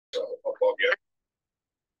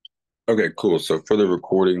Okay, cool. So for the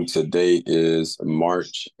recording, today is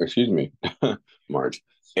March,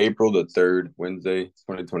 April the 3rd, Wednesday,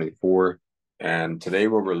 2024. And today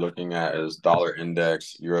what we're looking at is dollar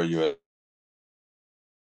index, Euro USD,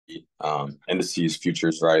 indices,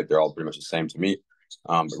 futures, right? They're all pretty much the same to me.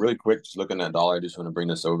 But really quick, just looking at dollar, I just want to bring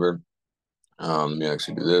this over. Let me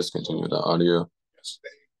actually do this, continue with the audio.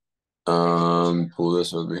 Pull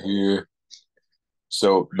this over here.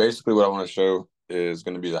 So basically what I want to show is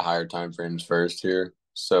going to be the higher time frames first here.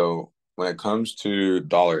 So when it comes to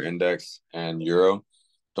dollar index and euro,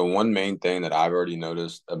 the one main thing that I've already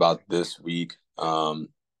noticed about this week on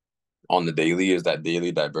the daily is that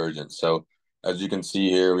daily divergence. So as you can see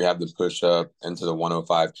here, we have the push up into the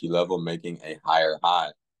 105 key level, making a higher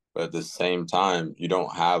high. But at the same time, you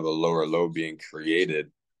don't have a lower low being created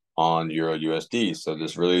on Euro USD. So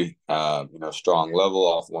this really, strong level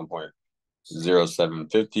off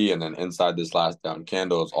 1.0750, and then inside this last down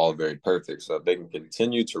candle is all very perfect. So if they can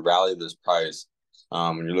continue to rally this price,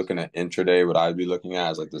 when you're looking at intraday, what I'd be looking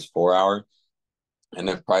at is like this 4 hour, and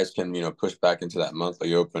if price can push back into that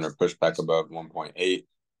monthly open or push back above 1.8,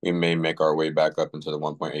 we may make our way back up into the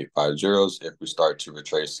 1.850s if we start to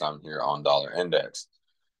retrace some here on dollar index.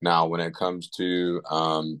 Now, when it comes to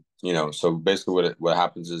so basically what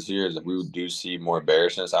happens is here is that we do see more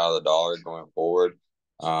bearishness out of the dollar going forward,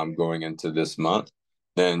 going into this month,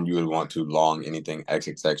 then you would want to long anything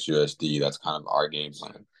XXX USD. That's kind of our game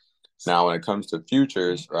plan. Now, when it comes to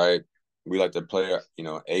futures, right, we like to play,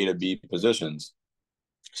 A to B positions.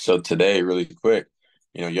 So today, really quick,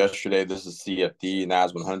 yesterday, this is CFD,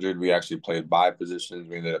 NAS 100. We actually played buy positions.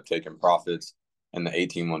 We ended up taking profits in the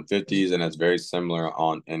 18150s, and it's very similar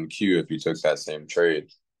on NQ if you took that same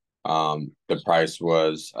trade. The price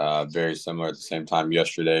was very similar at the same time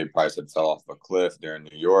yesterday. Price had fell off a cliff there in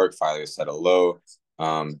New York, finally set a low,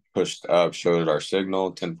 pushed up, showed our signal,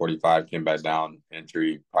 1045, came back down,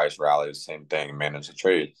 entry, price rallied, same thing, managed the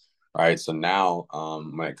trade. All right. So now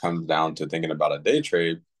when it comes down to thinking about a day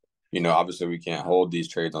trade, obviously we can't hold these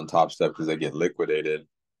trades on Topstep because they get liquidated.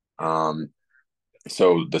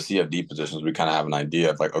 So the CFD positions, we kind of have an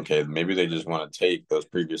idea of like, okay, maybe they just want to take those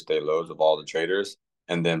previous day lows of all the traders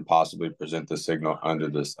and then possibly present the signal under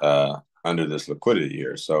this liquidity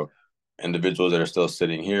here. So individuals that are still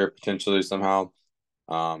sitting here potentially somehow,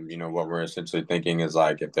 what we're essentially thinking is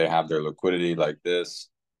like if they have their liquidity like this,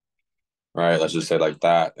 right? Let's just say like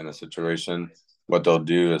that in a situation, what they'll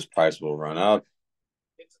do is price will run up,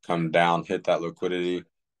 come down, hit that liquidity,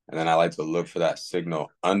 and then I like to look for that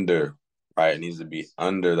signal under, right? It needs to be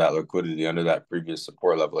under that liquidity, under that previous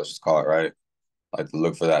support level, let's just call it, right? I like to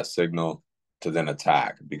look for that signal to then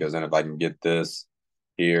attack, because then if I can get this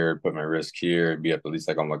here, put my risk here, and be up at least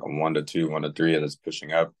like on like a 1 to 2, 1 to 3 as it's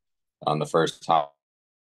pushing up on the first top,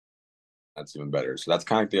 that's even better. So that's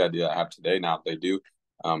kind of the idea I have today. Now, if they do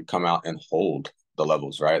come out and hold the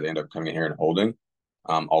levels, right? They end up coming in here and holding.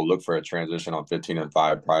 I'll look for a transition on 15 and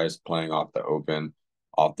 5 price playing off the open,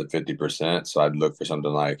 off the 50%. So I'd look for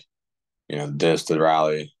something like, this to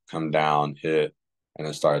rally, come down, hit, and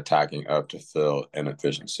then start attacking up to fill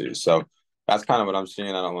inefficiencies. So that's kind of what I'm seeing.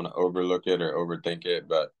 I don't want to overlook it or overthink it,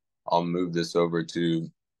 but I'll move this over to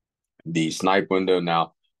the snipe window.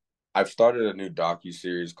 Now, I've started a new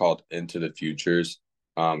docu-series called Into the Futures,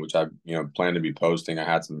 which I, plan to be posting. I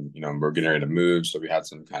had some, we're getting ready to move, so we had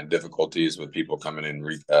some kind of difficulties with people coming in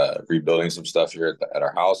rebuilding some stuff here at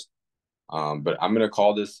our house. But I'm gonna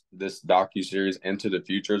call this docu-series Into the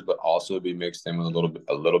Futures, but also be mixed in with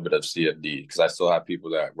a little bit of CFD, because I still have people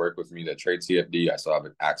that work with me that trade CFD. I still have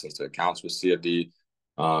access to accounts with CFD,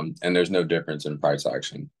 and there's no difference in price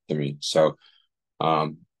action to me. So,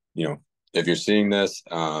 um, you know, if you're seeing this,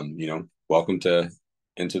 welcome to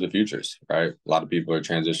Into the Futures, right? A lot of people are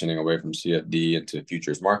transitioning away from CFD into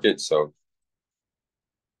futures markets. So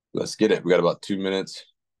let's get it. We got about 2 minutes.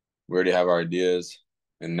 We already have our ideas.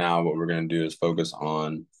 And now what we're going to do is focus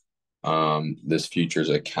on this futures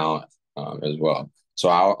account as well. So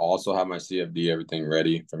I'll also have my CFD, everything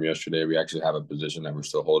ready from yesterday. We actually have a position that we're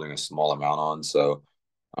still holding a small amount on. So,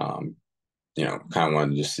 kind of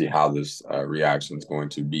wanted to just see how this reaction is going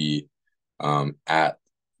to be at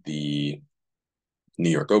the New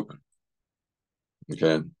York Open.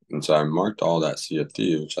 Okay. And so I marked all that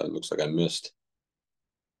CFD, which looks like I missed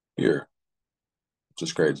here, which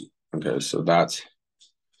is crazy. Okay. So that's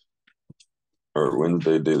our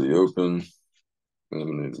Wednesday daily open. And I'm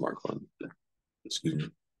going to need to mark one. Excuse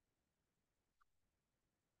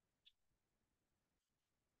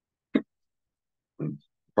me.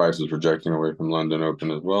 Price is rejecting away from London Open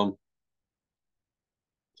as well.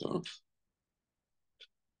 So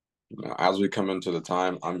As we come into the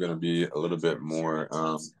time, I'm going to be a little bit more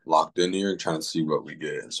locked in here and trying to see what we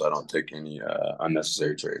get so I don't take any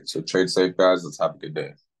unnecessary trades. So trade safe, guys. Let's have a good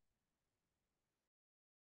day.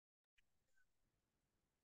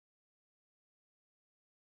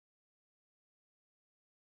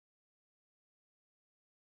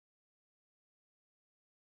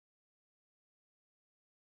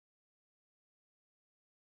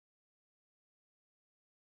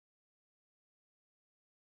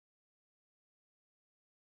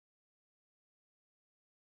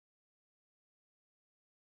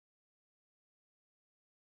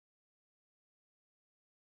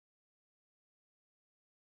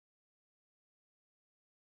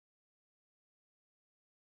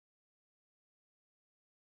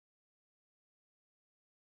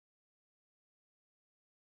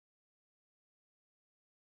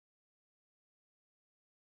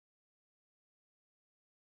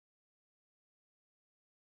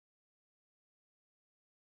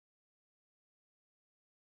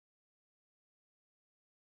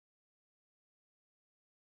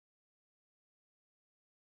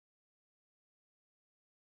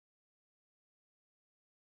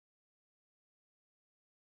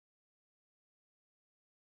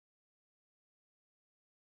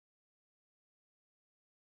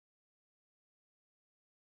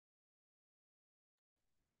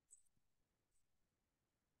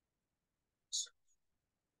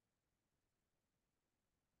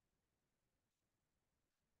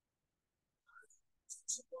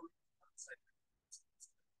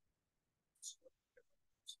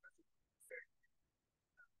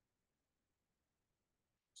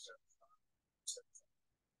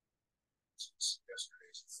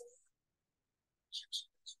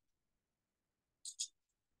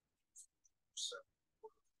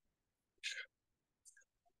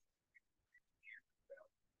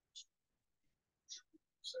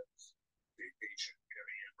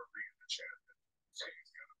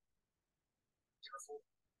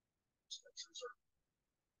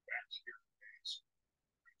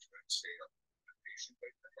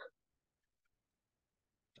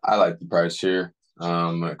 I like the price here.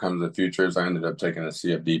 When it comes to futures, I ended up taking a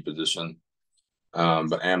CFD position.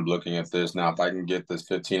 But I am looking at this now. If I can get this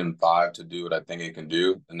 15 and 5 to do what I think it can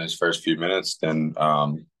do in this first few minutes, then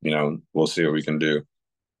we'll see what we can do.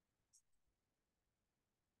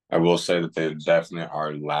 I will say that they definitely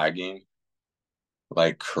are lagging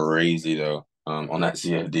like crazy though, on that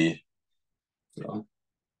CFD. So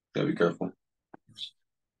gotta be careful.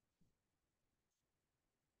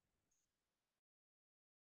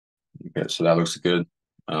 Okay, so that looks good.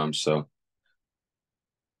 So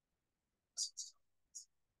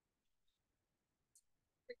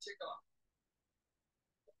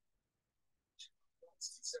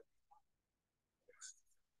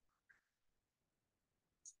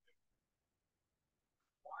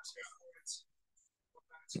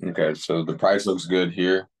okay, so the price looks good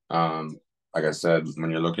here. Like I said,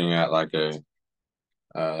 when you're looking at like a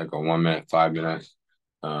 1 minute, 5 minute,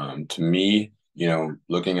 to me,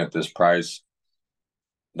 looking at this price,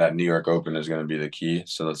 that New York Open is going to be the key.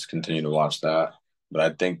 So let's continue to watch that. But I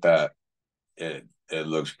think that it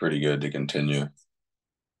looks pretty good to continue.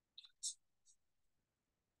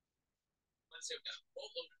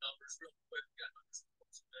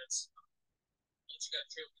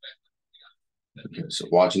 Okay, so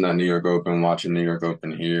watching that New York Open, watching New York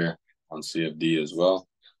Open here on CFD as well.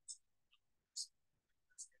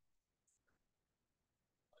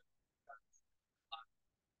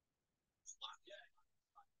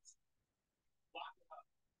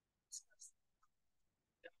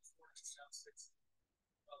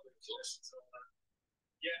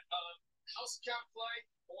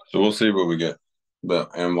 So we'll see what we get.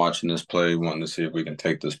 But I'm watching this play, wanting to see if we can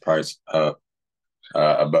take this price up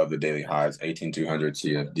above the daily highs, 18,200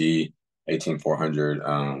 CFD,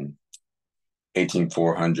 18,400,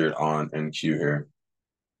 18,400 on NQ here.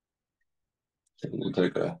 So we'll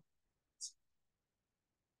take a.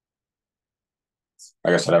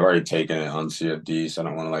 Like I said, I've already taken it on CFD, so I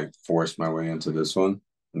don't want to like force my way into this one.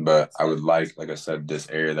 But I would like I said, this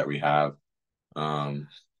area that we have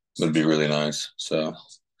would be really nice. So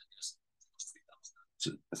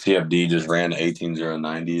CFD just ran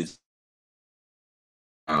 18,090s,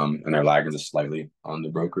 and they're lagging just slightly on the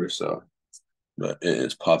broker. So, but it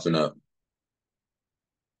is popping up.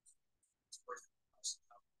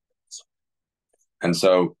 And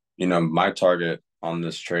so, my target on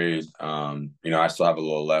this trade, I still have a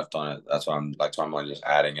little left on it. That's why I'm like just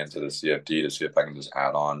adding into the CFD to see if I can just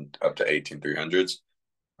add on up to 18,300s.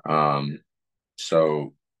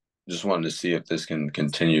 So just wanted to see if this can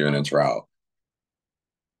continue in its route.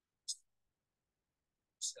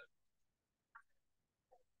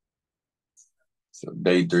 So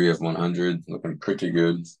day 3 of 100, looking pretty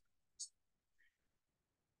good.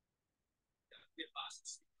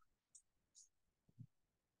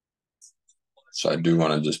 So I do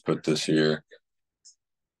want to just put this here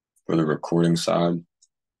for the recording side.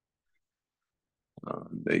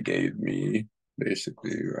 They gave me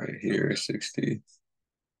basically right here 60.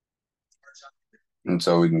 And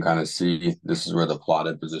so we can kind of see this is where the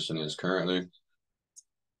plotted position is currently.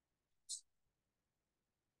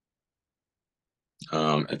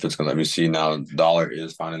 If it's gonna let me see now, dollar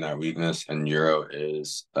is finding that weakness and euro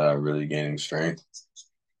is really gaining strength.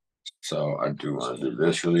 So I do want to do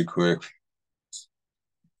this really quick.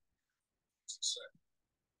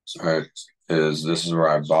 All right, this is where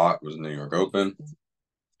I bought was New York Open.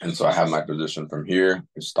 And so I have my position from here,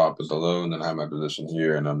 stop at the low, and then I have my position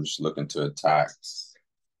here, and I'm just looking to attack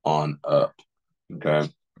on up. Okay.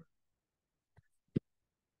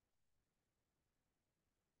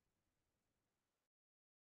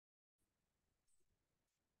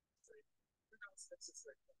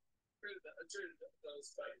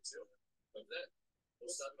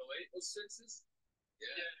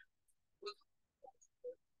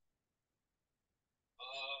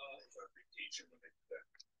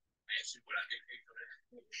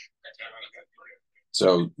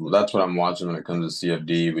 So that's what I'm watching when it comes to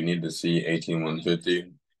CFD. We need to see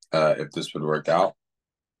 18,150 if this would work out.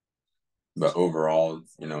 But overall,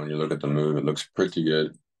 you know, when you look at the move, it looks pretty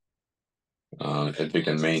good. If it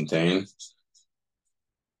can maintain.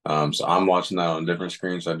 So I'm watching that on a different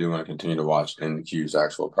screen. So I do want to continue to watch NQ's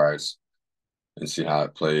actual price and see how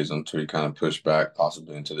it plays until we kind of push back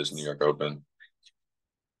possibly into this New York Open.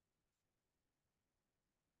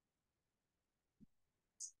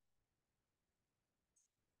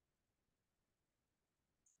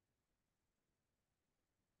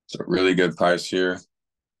 So really good price here.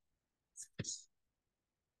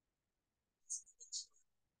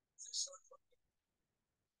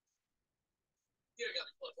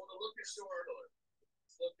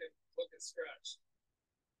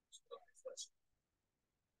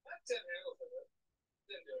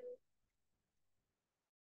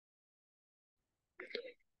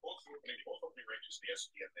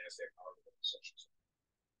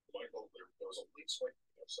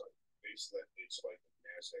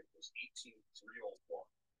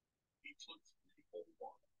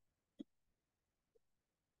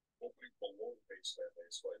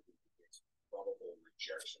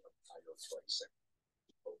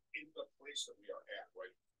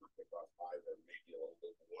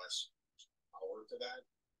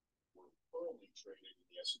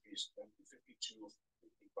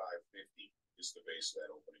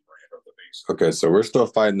 Okay, so we're still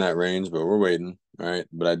fighting that range, but we're waiting, right?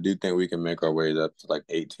 But I do think we can make our way up to like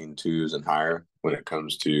 18.2s and higher when it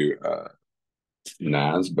comes to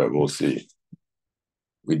NAS, but we'll see.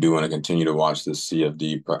 We do want to continue to watch this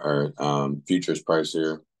CFD or futures price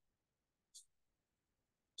here.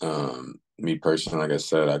 Me personally, like I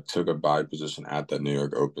said, I took a buy position at that New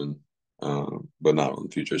York Open, but not on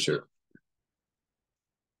futures here.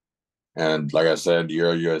 And like I said,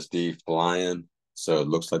 Euro USD flying. So it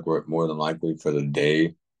looks like we're more than likely for the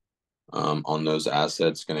day on those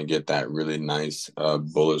assets going to get that really nice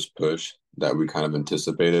bullish push that we kind of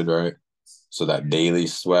anticipated, right? So that daily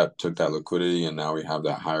swept took that liquidity, and now we have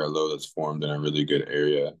that higher low that's formed in a really good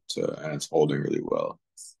area, and it's holding really well.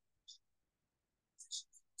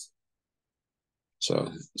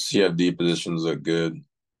 So CFD positions look good.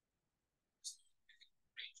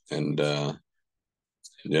 And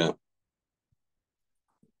yeah.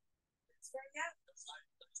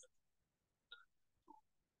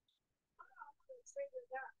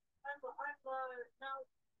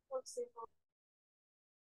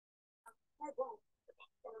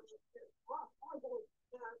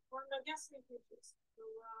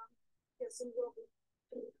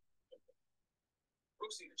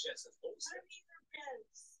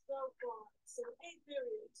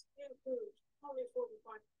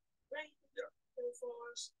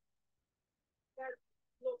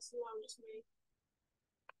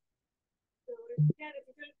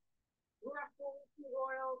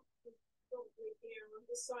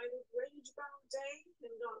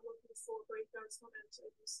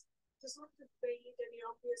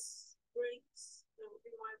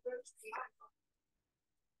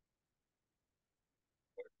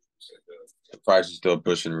 The price is still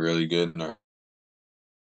pushing really good in our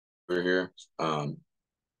over here.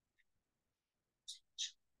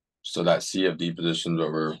 So that CFD position is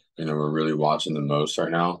what we're really watching the most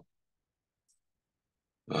right now.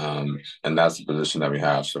 And that's the position that we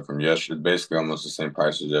have. So from yesterday, basically almost the same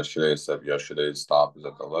price as yesterday, except yesterday's stop is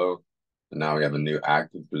at the low. And now we have a new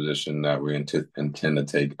active position that we intend to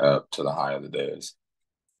take up to the high of the days.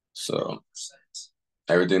 So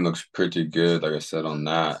everything looks pretty good, like I said, on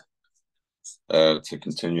that, to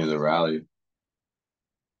continue the rally.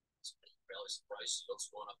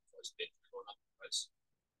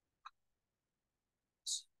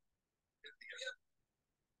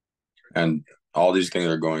 And all these things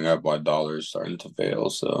are going up while dollar is starting to fail.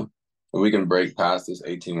 So if we can break past this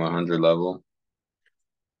 18,100 level,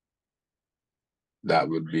 that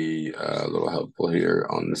would be a little helpful here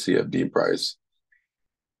on the CFD price.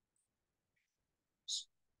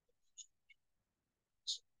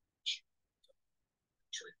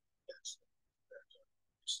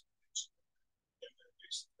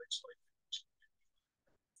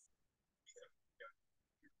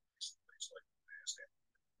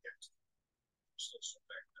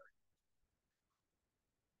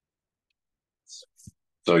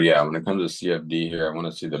 So yeah, when it comes to CFD here, I want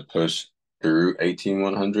to see the push through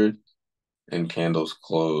 18,100 and candles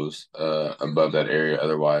close above that area.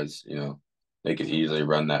 Otherwise, they could easily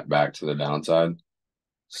run that back to the downside.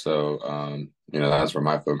 So that's where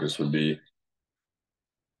my focus would be,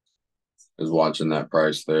 is watching that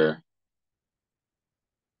price there.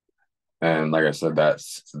 And like I said,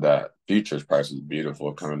 that futures price is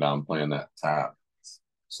beautiful coming down, playing that tap.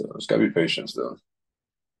 So it's gotta be patient still.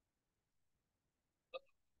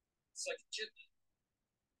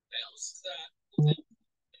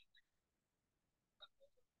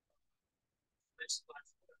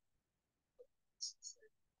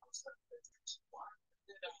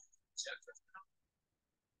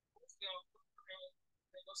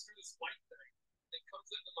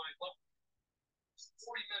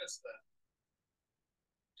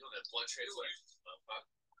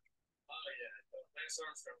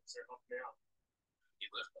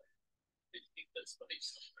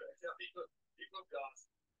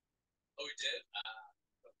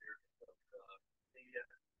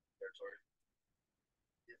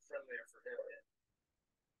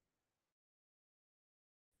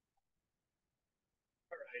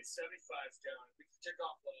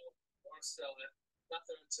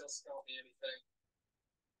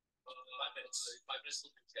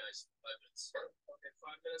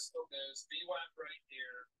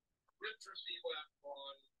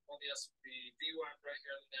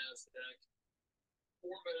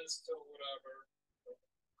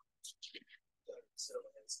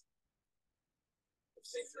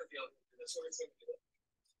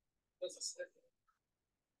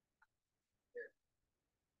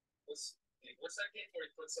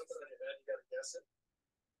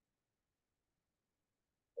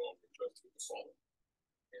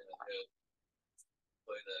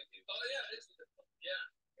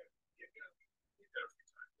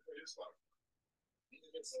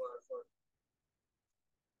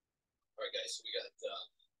 All right, guys. So we got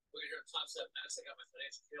we're here on Topstep next. I got my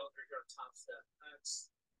financial calendar here on Topstep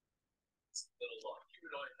next. It's a little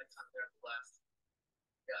humanoid icon there on the left.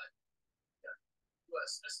 Got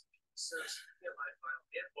US S&P search PMI final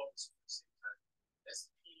and bonus at the same time.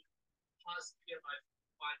 S&P positive PMI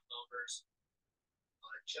final numbers.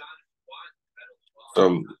 John, why?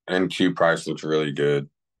 So NQ price looks really good.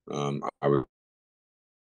 I would,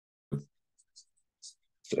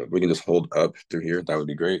 so if we can just hold up through here, that would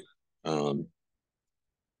be great. Because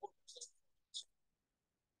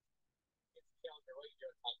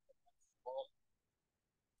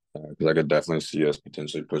I could definitely see us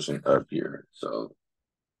potentially pushing up here. So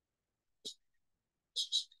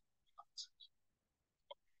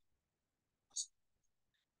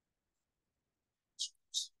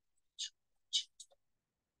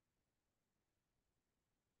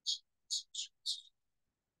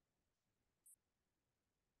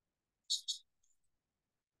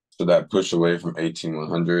that push away from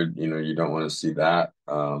 18,100, you don't want to see that,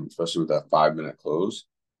 especially with that 5-minute close.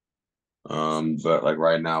 But like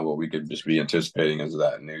right now, what we could just be anticipating is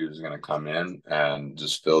that news is going to come in and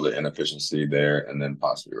just fill the inefficiency there and then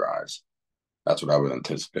possibly rise. That's what I would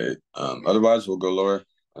anticipate. Otherwise, we'll go lower,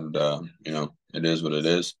 and it is what it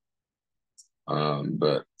is.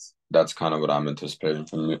 But that's kind of what I'm anticipating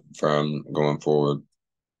from going forward.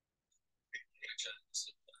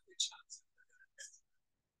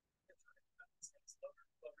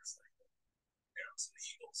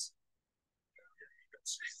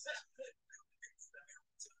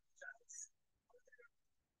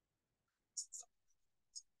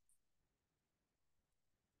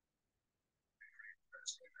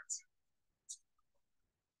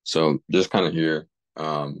 So just kind of here,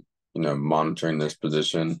 monitoring this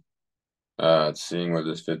position, seeing where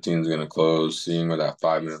this 15 is going to close, seeing where that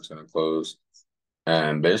 5 minutes is going to close,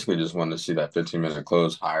 and basically just want to see that 15-minute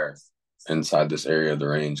close higher. inside this area of the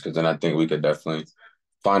range, because then I think we could definitely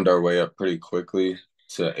find our way up pretty quickly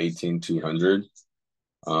to 18,200,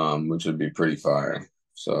 which would be pretty fire.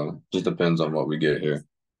 So just depends on what we get here.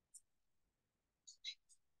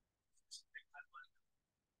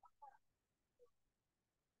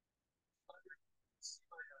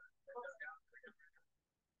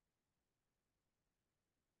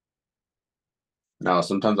 Now,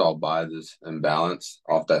 sometimes I'll buy this imbalance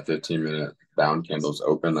off that 15-minute down candles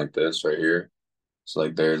open like this right here. So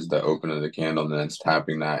like there's the open of the candle, and then it's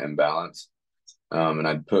tapping that imbalance. And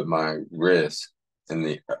I'd put my risk in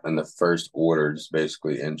the first order, just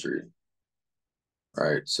basically entry,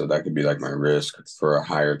 right? So that could be like my risk for a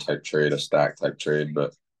higher type trade, a stack type trade.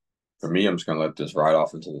 But for me, I'm just gonna let this ride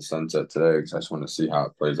off into the sunset today because I just want to see how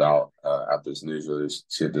it plays out after this news release.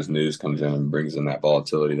 See if this news comes in and brings in that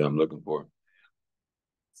volatility that I'm looking for.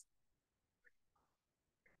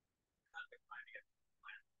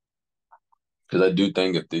 Because I do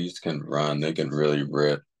think if these can run, they can really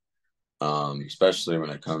rip. Especially when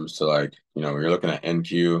it comes to like, when you're looking at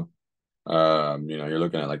NQ, you're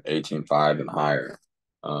looking at like 18.5 and higher.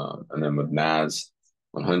 And then with NAS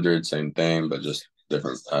 100, same thing, but just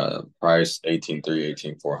different price,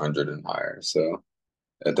 18.3, 18.400 and higher. So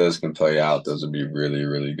if those can play out, those would be really,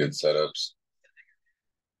 really good setups.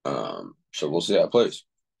 So we'll see how it plays.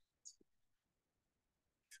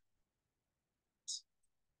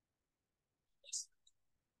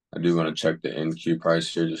 I do want to check the NQ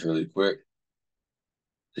price here just really quick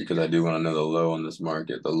because I do want to know the low on this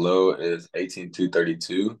market. The low is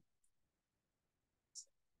 18,232.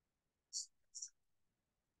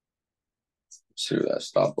 See what that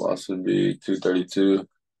stop loss would be. 232.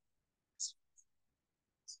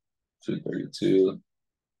 232.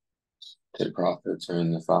 Take profits are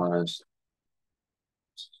in the fives.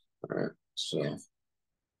 All right. So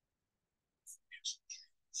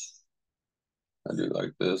I do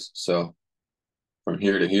like this. So from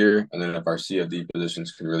here to here, and then if our CFD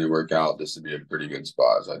positions can really work out, this would be a pretty good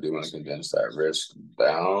spot. So I do want to condense that risk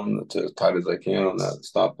down to as tight as I can on that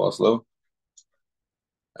stop loss low.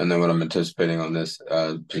 And then what I'm anticipating on this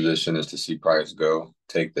position is to see price go,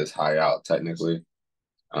 take this high out technically.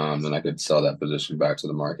 Then I could sell that position back to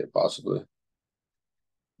the market possibly.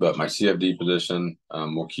 But my CFD position,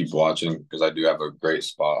 we'll keep watching because I do have a great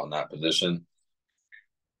spot on that position.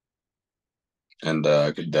 And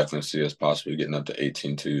I could definitely see us possibly getting up to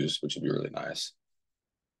 18.2s, which would be really nice.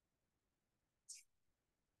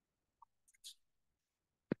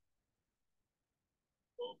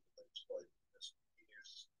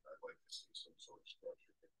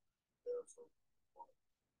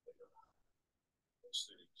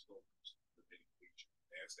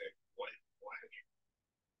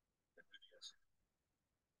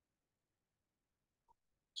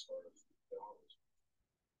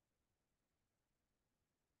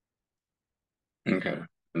 Okay.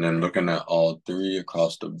 And then looking at all three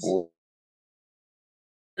across the board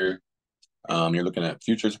here, you're looking at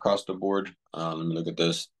futures across the board. Let me look at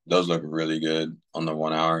this. Those look really good on the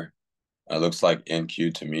 1 hour. It looks like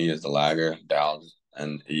NQ to me is the lagger. Dows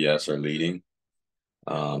and ES are leading.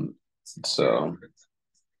 So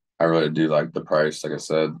I really do like the price, like I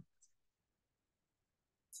said.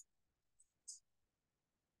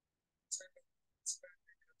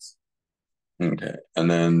 Okay.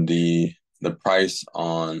 And then the price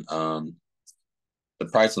on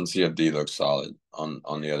CFD looks solid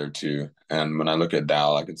on the other two. And when I look at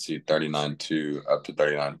Dow, I can see 39.2 up to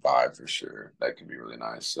 39.5 for sure. That could be really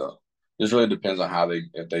nice. So this really depends on how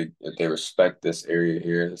if they respect this area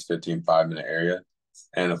here, this 15 5-minute area.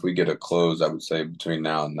 And if we get a close, I would say between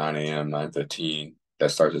now and 9 a.m., 9:15, that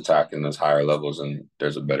starts attacking those higher levels, and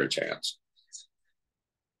there's a better chance.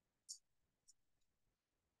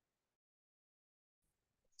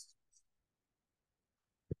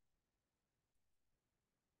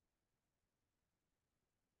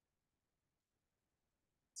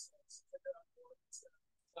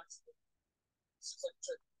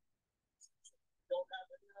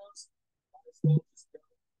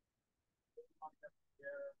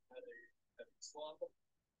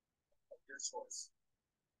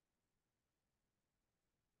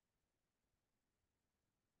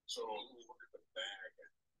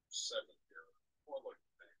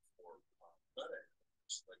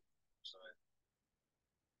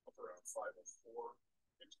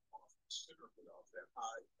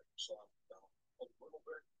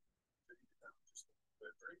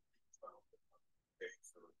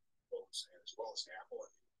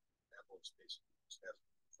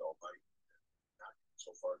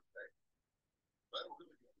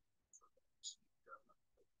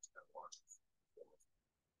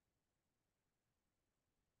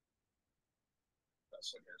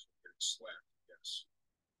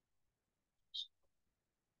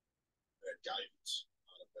 Guidance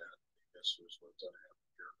out of that, I guess, was what happened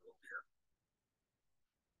here earlier.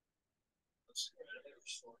 Let's see what I have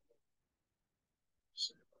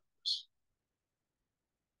say about this.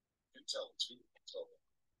 You can tell too,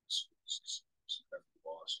 some heavy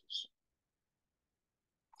losses.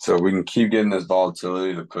 So we can keep getting this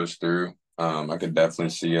volatility to push through. I could definitely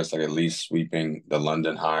see us like at least sweeping the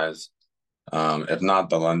London highs. If not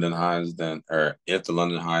the London highs, then or if the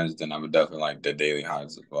London highs, then I would definitely like the daily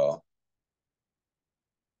highs as well.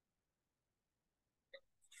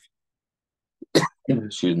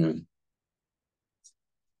 Excuse me.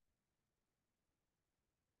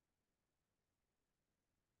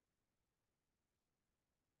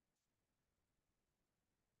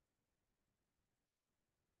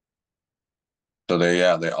 So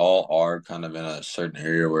they all are kind of in a certain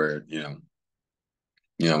area where,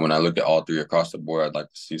 when I look at all three across the board, I'd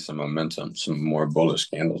like to see some momentum, some more bullish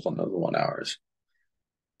candles on those 1 hours.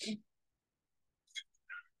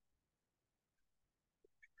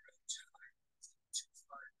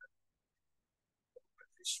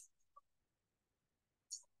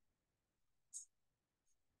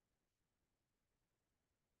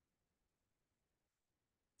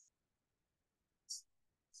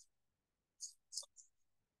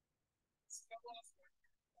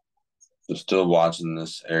 So still watching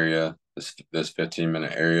this area, this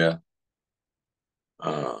 15-minute area.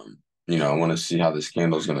 I want to see how this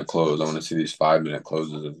candle is going to close. I want to see these 5-minute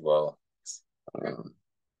closes as well. Um,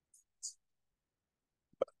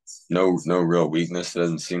 no real weakness. It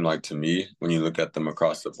doesn't seem like to me when you look at them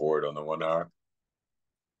across the board on the 1 hour.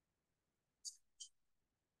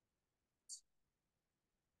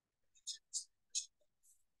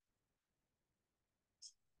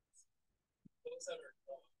 Those that are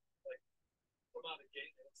like come out of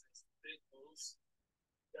gate, it's big moves.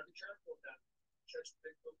 You gotta be careful with that. Catch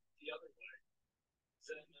big move the other way.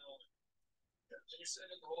 Then you're sitting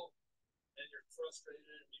in the hole and you're frustrated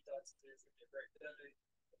and you thought today's gonna be a great day.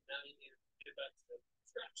 Now you need to get back to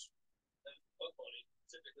scratch. And book money,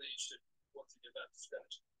 typically you should want to get back to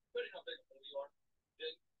scratch. Depending how big a hole you are,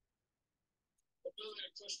 big. But building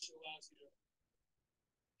a cushion allows you to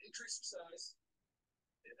increase your size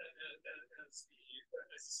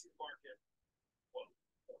as you see the market. Well,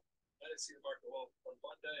 I didn't see the market well. On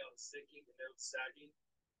Monday, I was thinking and it was sagging.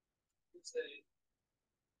 Tuesday,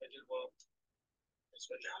 I did well.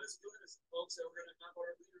 But not as good as the folks that were going to have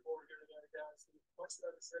our leaderboard here today, guys. Much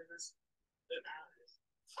better traders than ours.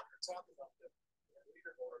 We're talking about the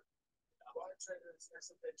leaderboard. A lot of traders,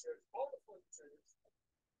 S&P traders, all the fund traders,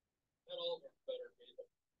 not all of them are better than me, but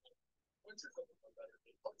bunch of them are better than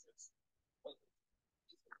me. A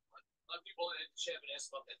lot of people in the chat have asked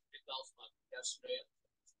about that $3,000 yesterday.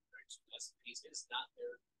 S&P's is not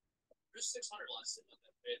there. There's 600 lots sitting on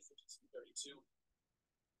that bid, 5232.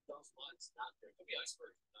 Months not there. Could be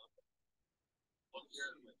iceberg. One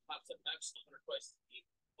year with Topstep next 100 price deep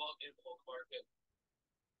above and below the market.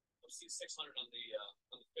 We'll see 600 on the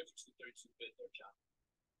 5232 bid there, John.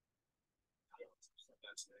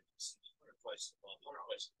 That's next. 100 price above, 100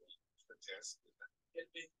 price below. Fantastic.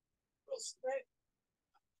 It be real straight.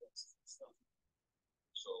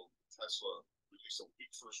 So Tesla released a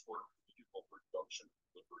weak first quarter vehicle production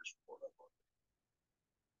deliveries report.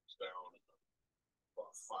 It's down.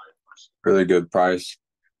 Really good price.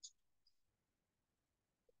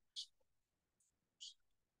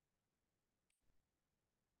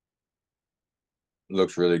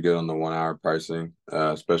 Looks really good on the 1 hour pricing,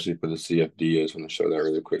 especially for the CFD. I just want to show that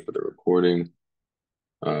really quick for the recording.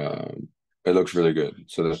 It looks really good.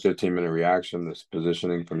 So the 15-minute reaction, this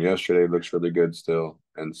positioning from yesterday looks really good still.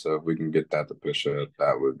 And so if we can get that to push up,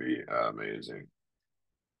 that would be amazing.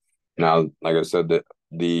 Now, like I said,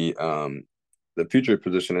 the future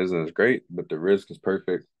position isn't as great, but the risk is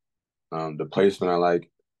perfect. The placement I like,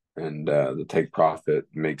 and the take profit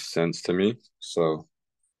makes sense to me. So,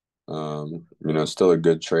 still a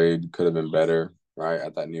good trade. Could have been better, right,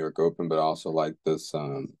 at that New York Open, but I also like this,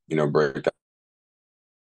 breakout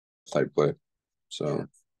type play. So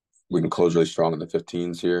we can close really strong in the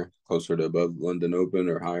 15s here, closer to above London Open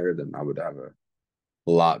or higher, then I would have a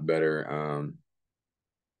lot better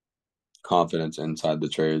confidence inside the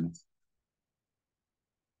trade. All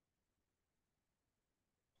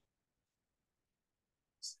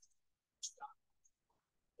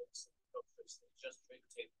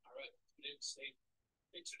right, they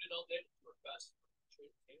tuned in all day to work fast.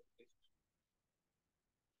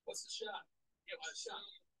 What's the shot? Yeah, my shot.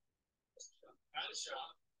 I had a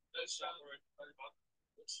shot. No shot.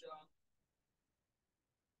 Good shot.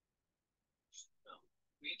 No.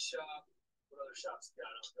 Weak shot. what other shops you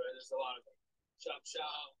got out, right? There's a lot of them. Chop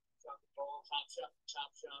shop, chop the ball, hop shop,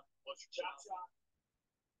 chop shop, butcher chop shop,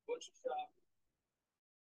 butcher shop.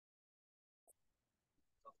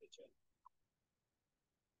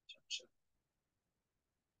 Chop shop.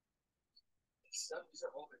 70s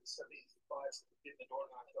are holding 75s, getting the door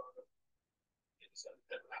knocked on them.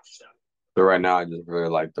 So right now, I just really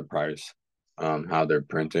like the price, how they're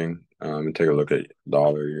printing. Take a look at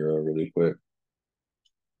dollar euro really quick.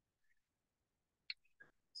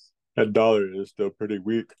 That dollar is still pretty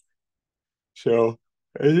weak. So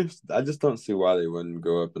I just don't see why they wouldn't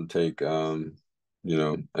go up and take at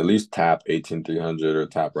least tap 18,300 or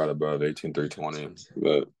tap right above 18,320.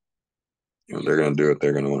 But they're gonna do what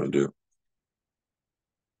they're gonna want to do.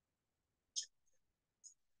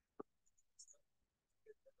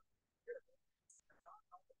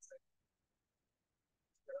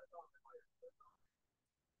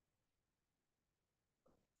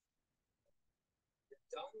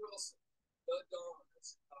 Don Wilson, the Don of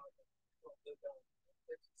Chicago, the Don.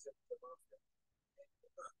 And he was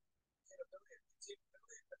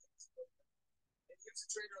a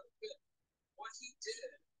trader on the fifth. What he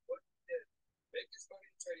did, make his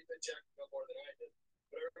money trading the Jack more than I did.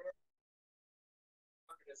 But I remember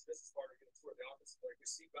his business partner getting tour of the office, like we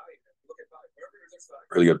see value, look at value. Wherever there's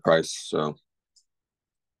value. Really good price. So.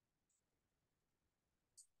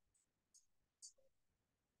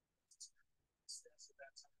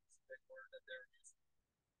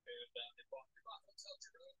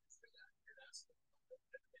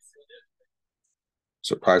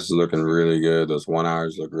 So price is looking really good. Those 1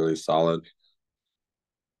 hours look really solid.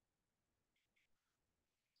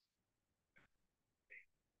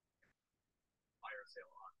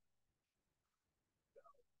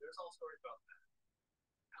 There's all stories about that.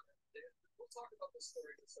 We'll talk about the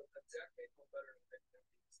story. So Jack made no better than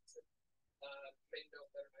made no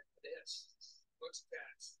better than this. Bunch of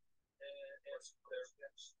cash and their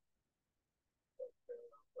cash.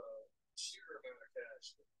 Sheer amount of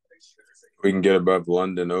cash. We can get above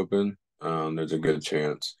London Open. There's a good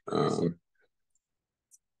chance. They're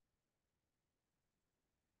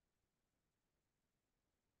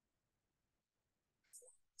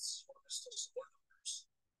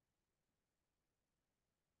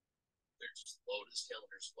just low as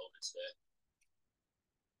calendars, low as that.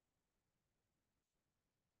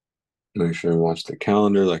 Make sure and watch the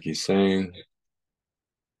calendar, like he's saying.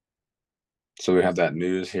 So we have that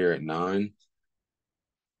news here at 9.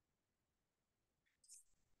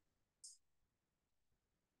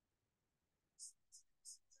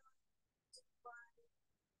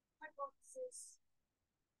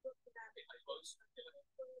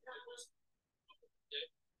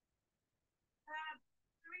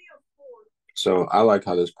 So I like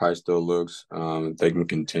how this price still looks. If they can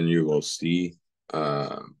continue, we'll see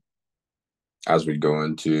as we go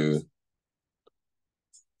into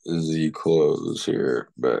the close here.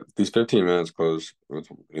 But these 15 minutes close with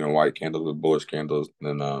white candles with bullish candles,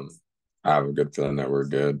 then I have a good feeling that we're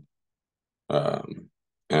good. And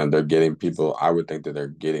they're getting people. I would think that they're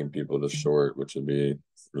getting people to short, which would be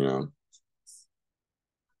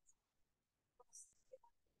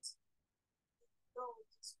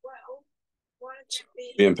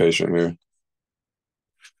being patient here.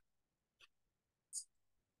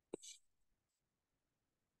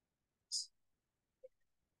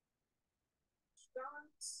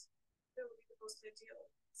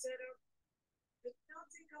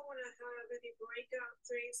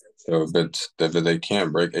 So if they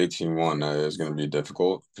can't break 18-1, that is going to be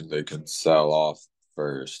difficult because they could sell off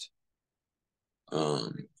first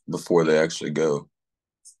before they actually go.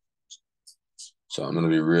 So I'm going to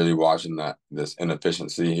be really watching this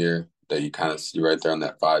inefficiency here that you kind of see right there on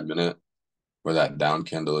that 5-minute where that down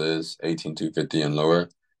candle is 18,250 and lower.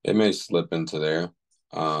 It may slip into there,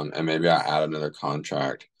 and maybe I add another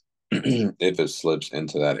contract if it slips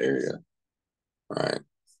into that area, right?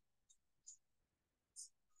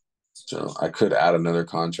 So I could add another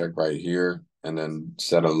contract right here and then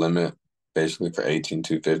set a limit basically for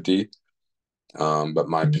 18,250. But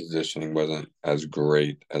my positioning wasn't as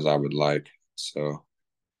great as I would like, so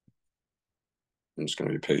I'm just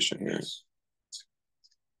gonna be patient here.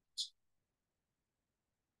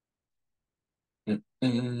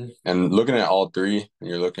 And looking at all three,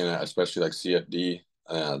 you're looking at especially like CFD,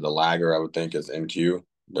 the lagger I would think is NQ.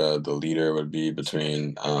 The leader would be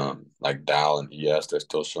between like Dow and ES. They're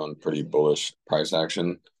still showing pretty bullish price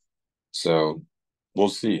action. So we'll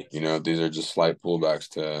see. If these are just slight pullbacks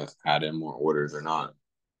to add in more orders or not.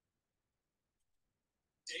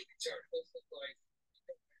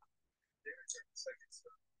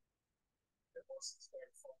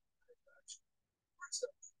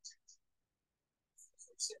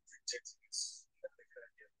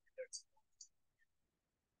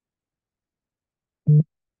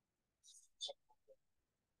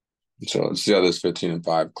 So let's see how this 15 and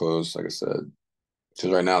 5 close. Like I said,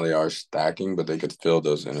 because right now they are stacking, but they could fill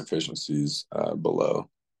those inefficiencies below,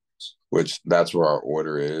 which that's where our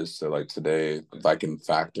order is. So like today, if I can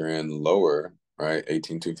factor in lower, right,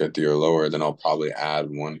 18,250 or lower, then I'll probably add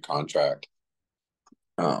one contract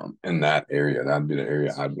in that area. That'd be the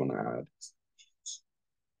area I'd want to add.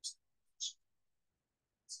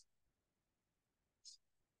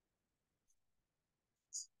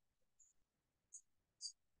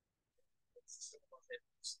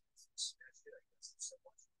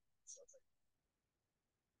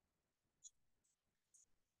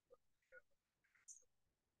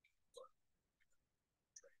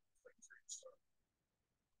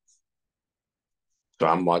 So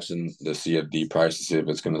I'm watching the CFD price to see if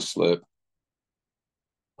it's going to slip.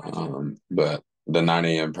 But the 9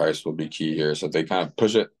 a.m. price will be key here. So if they kind of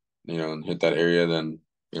push it, and hit that area, then,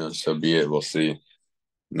 so be it. We'll see.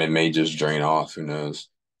 It may just drain off. Who knows?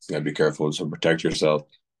 You gotta be careful to protect yourself.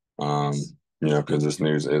 Um, because this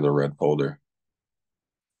news is a red folder.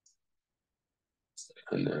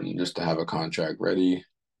 And then just to have a contract ready,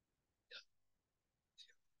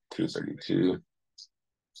 232.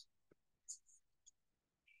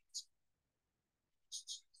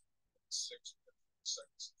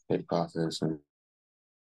 Take profits and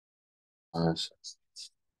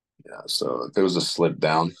yeah. So if it was a slip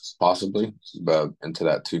down, possibly, but into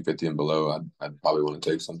that 250 and below, I'd probably want to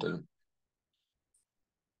take something.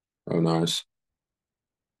 Oh, nice.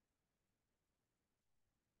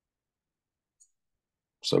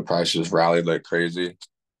 So price just rallied like crazy.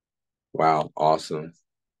 Wow, awesome.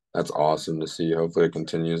 That's awesome to see. Hopefully it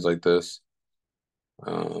continues like this.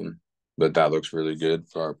 Um, but that looks really good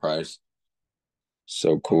for our price.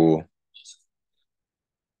 So cool.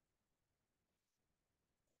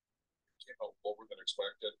 Lower than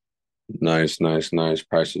expected. Nice, nice, nice.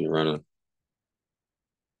 Price is running.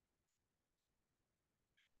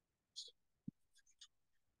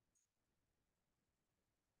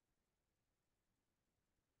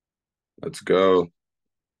 Let's go.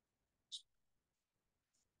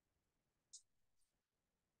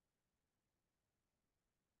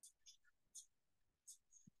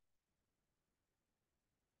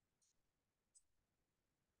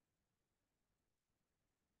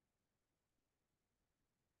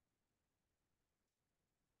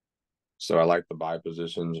 So I like the buy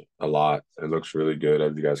positions a lot. It looks really good,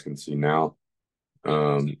 as you guys can see now,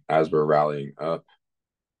 as we're rallying up.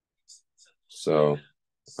 So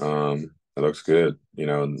it looks good.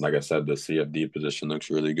 And like I said, the CFD position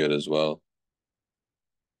looks really good as well.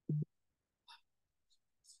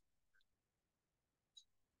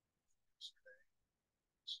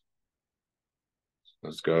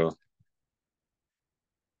 Let's go.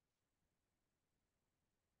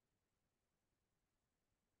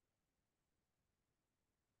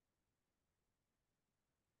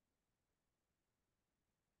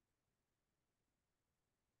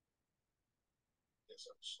 Yes,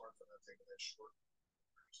 I'm smart for not taking that short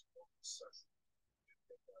session.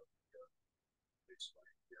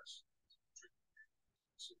 Yes.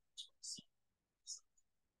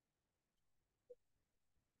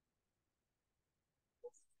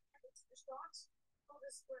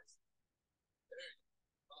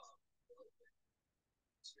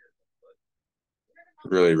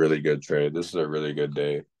 Really, really good trade. This is a really good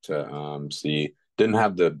day to see. Didn't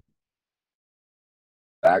have the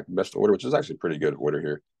back best order, which is actually pretty good order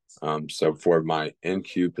here. So for my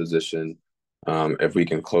NQ position, if we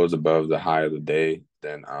can close above the high of the day,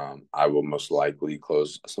 then I will most likely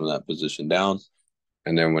close some of that position down.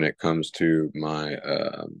 And then when it comes to my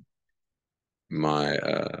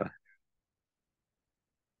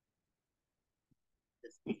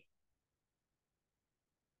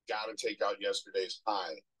Got to take out yesterday's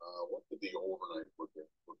high. What did the overnight look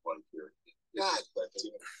like here? God, that's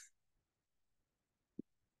it.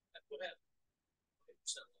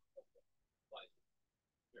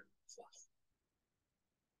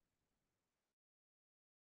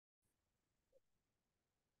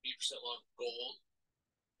 Percent long gold.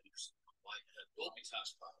 Gold be top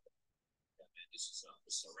spot. This is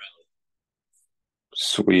a rally.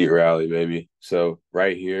 sweet rally, baby. So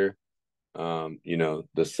right here,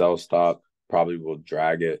 the sell stop probably will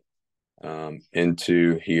drag it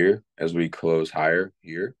into here as we close higher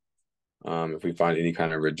here. If we find any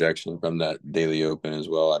kind of rejection from that daily open as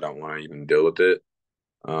well, I don't want to even deal with it.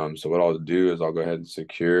 So what I'll do is I'll go ahead and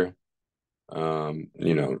secure,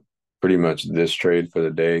 pretty much this trade for the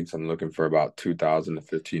day because I'm looking for about 2,000 to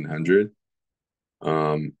 1,500.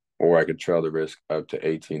 or I could trail the risk up to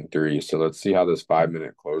 18.3. So let's see how this 5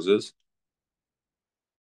 minute closes.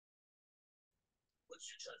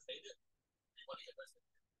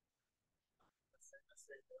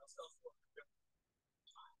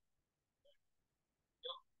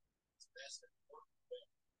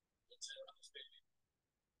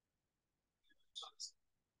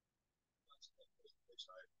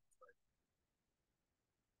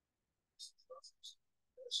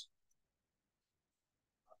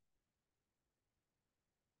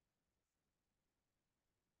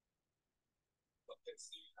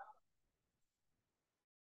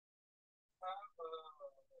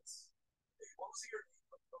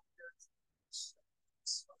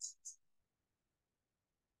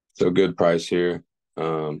 So good price here.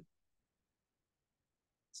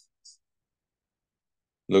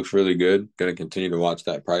 Looks really good. Going to continue to watch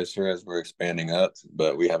that price here as we're expanding up,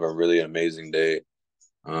 but we have a really amazing day.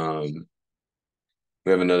 We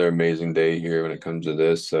have another amazing day here when it comes to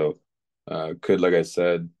this. So could, like I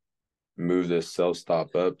said, move this sell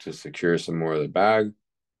stop up to secure some more of the bag.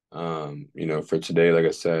 For today, like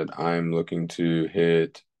I said, I'm looking to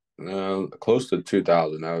hit close to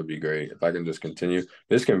 2,000. That would be great. If I can just continue,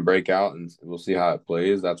 this can break out and we'll see how it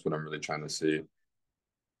plays. That's what I'm really trying to see.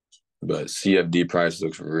 But CFD price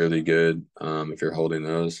looks really good if you're holding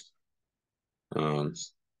those.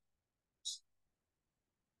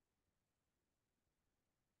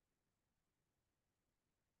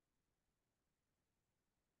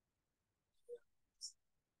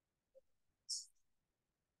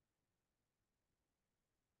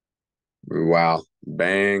 Wow.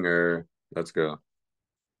 Banger. Let's go.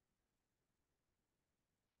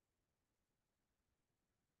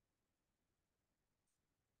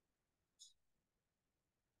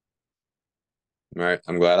 All right.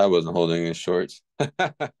 I'm glad I wasn't holding in shorts.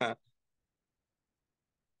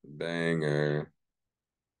 Banger.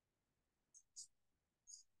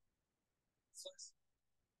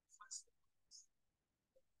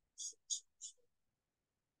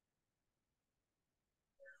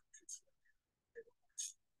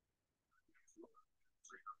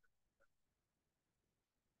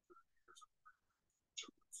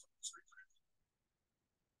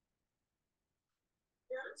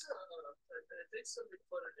 I think somebody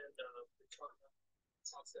put it in the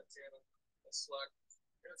Topstep channel, a Slack.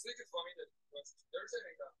 And it's thinking funny that there's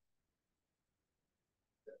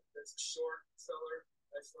there's a short seller.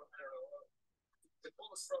 I don't know. The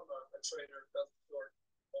quote was from a trader, that's short,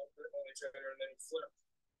 only trader, and then he flipped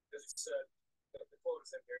because he said that the quote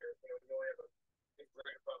is in here. You only have a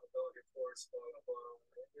greater probability, of course.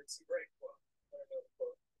 It's a great quote. I don't know the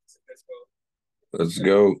quote. It's a good quote. Let's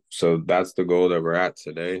go. So that's the goal that we're at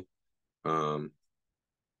today.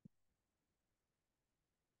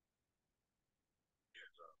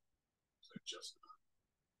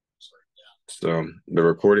 So the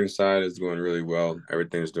recording side is going really well.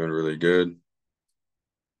 Everything's doing really good.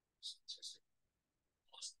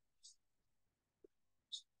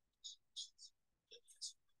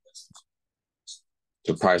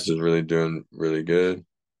 The price is really doing really good.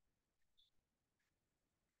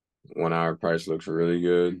 1 hour price looks really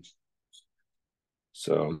good.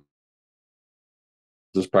 So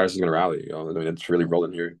this price is gonna rally, y'all. I mean, it's really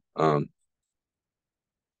rolling here.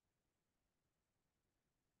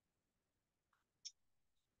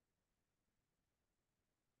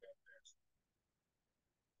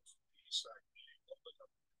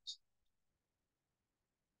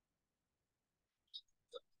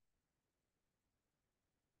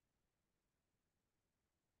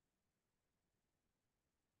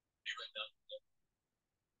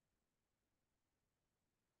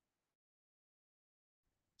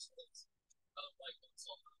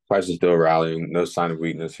 Price is still rallying. No sign of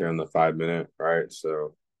weakness here on the 5 minute, right?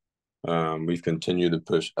 So we've continued to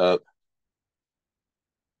push up.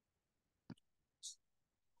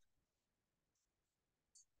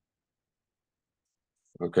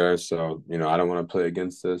 Okay, so I don't want to play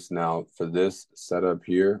against this. Now for this setup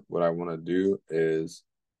here, what I want to do is,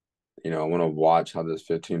 I want to watch how this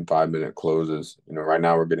 15 5 minute closes. Right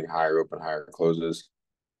now we're getting higher open, higher closes.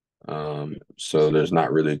 So there's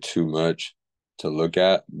not really too much to look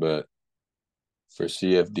at, but for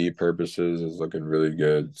CFD purposes, it's looking really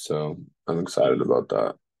good. So I'm excited about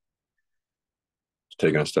that. It's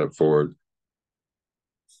taking a step forward.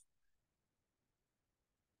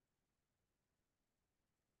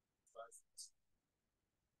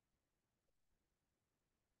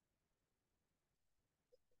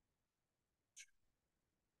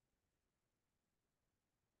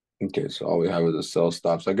 Okay, so all we have is a sell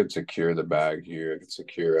stops. I could secure the bag here. I could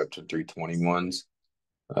secure up to 321s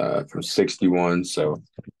from 61. So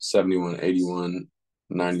 71, 81.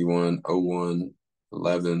 91, 01,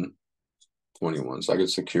 11, 21. So I could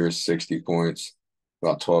secure 60 points,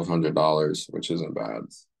 about $1,200, which isn't bad.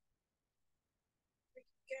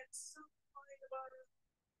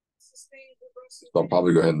 So I'll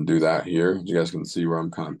probably go ahead and do that here. You guys can see where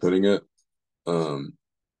I'm kind of putting it.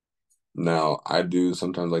 Now I do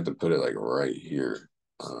sometimes like to put it like right here.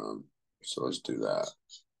 So let's do that.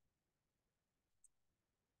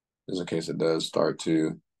 Just in case it does start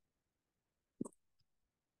to.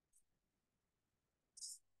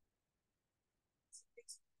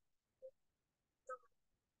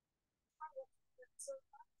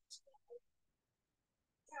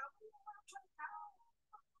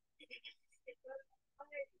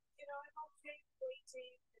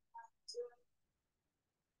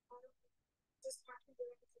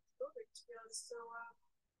 So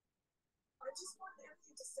I just want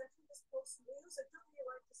everything to settle this post news. I don't really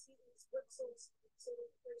like to see these whistles.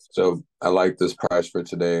 So I like this price for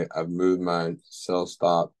today. I've moved my sell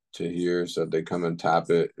stop to here, so if they come and tap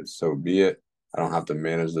it, so be it. I don't have to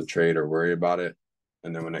manage the trade or worry about it.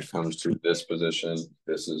 And then when it comes to this position,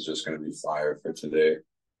 this is just going to be fire for today.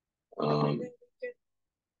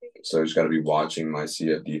 So just got to be watching my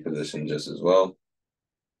CFD position just as well.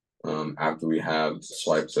 After we have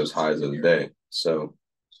swiped those highs of the day. So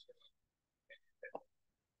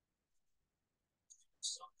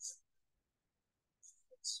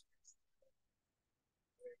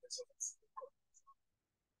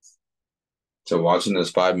watching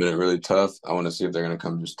this 5 minute really tough. I want to see if they're going to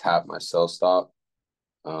come just tap my sell stop.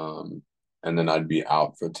 And then I'd be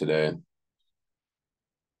out for today.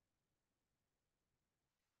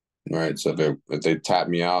 All right, so if they tap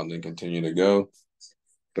me out and then continue to go,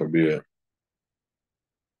 that'll be it.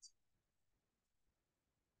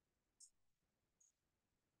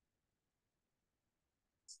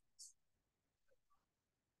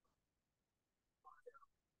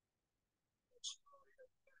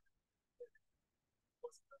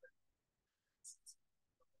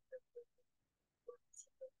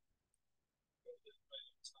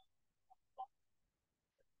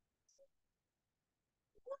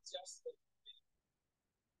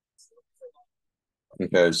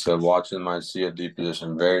 Okay, so watching my CFD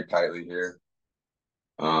position very tightly here,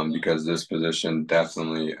 because this position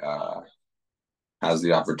definitely has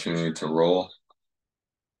the opportunity to roll.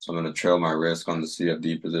 So I'm going to trail my risk on the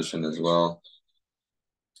CFD position as well.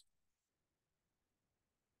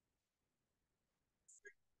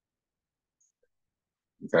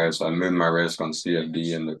 Okay, so I moved my risk on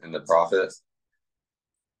CFD in the profit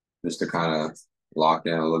just to kind of lock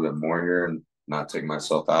in a little bit more here and not take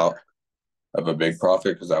myself out of a big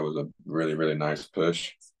profit because that was a really, really nice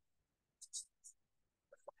push.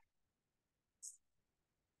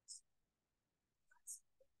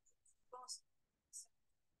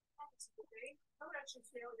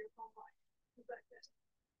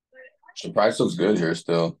 The price looks good here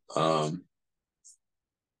still. To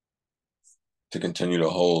continue to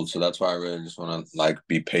hold. So that's why I really just want to like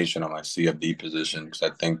be patient on my CFD position because I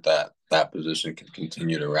think that that position can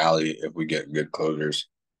continue to rally if we get good closers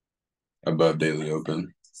above daily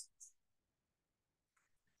open.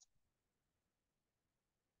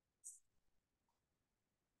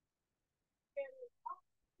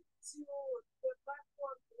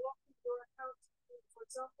 For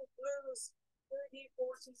example, blues 30,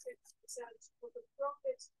 40, 50% for the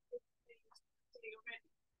profit already.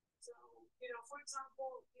 So, for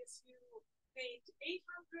example, if you made 800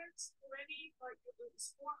 already, like you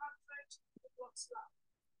lose 400, what's left?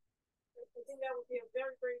 I think that would be a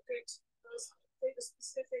very, very good, data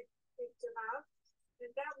specific thing to have.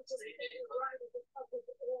 And that would just be right with the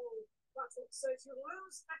all platforms. So if you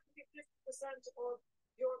lose actually 50% of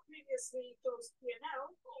your previously closed P&L,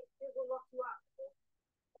 it will lock you up.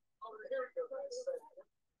 Oh, here we go. When I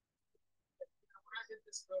hit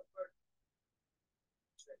this real quick,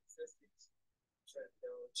 trade 50s, trade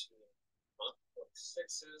go to month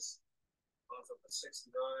 26s, off of the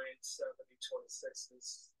 69, 70,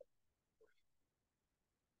 26s.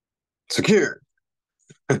 Secure.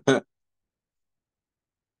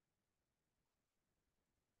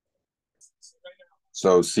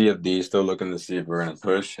 So CFD still looking to see if we're going to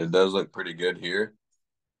push. It does look pretty good here.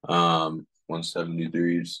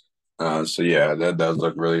 173s. So yeah, that does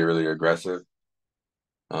look really, really aggressive.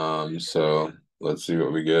 So let's see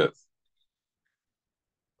what we get.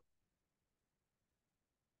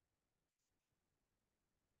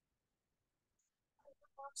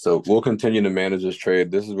 So we'll continue to manage this trade.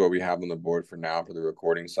 This is what we have on the board for now for the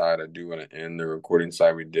recording side. I do want to end the recording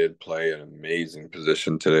side. We did play an amazing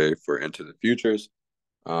position today for into the futures.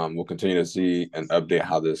 We'll continue to see and update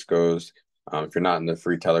how this goes. If you're not in the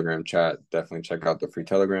free Telegram chat, definitely check out the free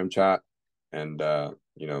Telegram chat. And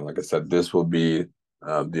like I said, this will be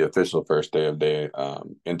the official first day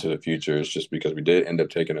into the futures, just because we did end up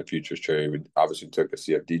taking a futures trade. We obviously took a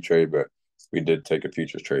CFD trade, but we did take a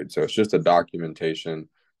futures trade. So it's just a documentation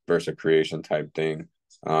versus a creation type thing,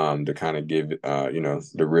 to kind of give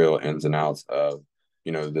the real ins and outs of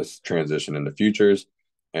this transition in the futures.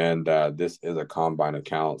 And this is a combine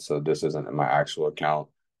account, so this isn't my actual account.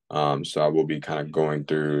 So I will be kind of going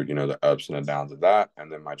through, the ups and the downs of that,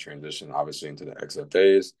 and then my transition obviously into the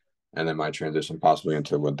XFAs, and then my transition possibly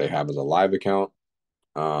into what they have as a live account.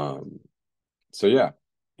 Um, so yeah,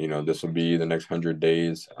 this will be the next 100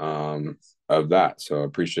 days of that. So I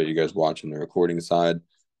appreciate you guys watching the recording side,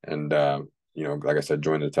 and like I said,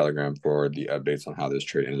 join the Telegram for the updates on how this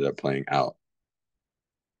trade ended up playing out.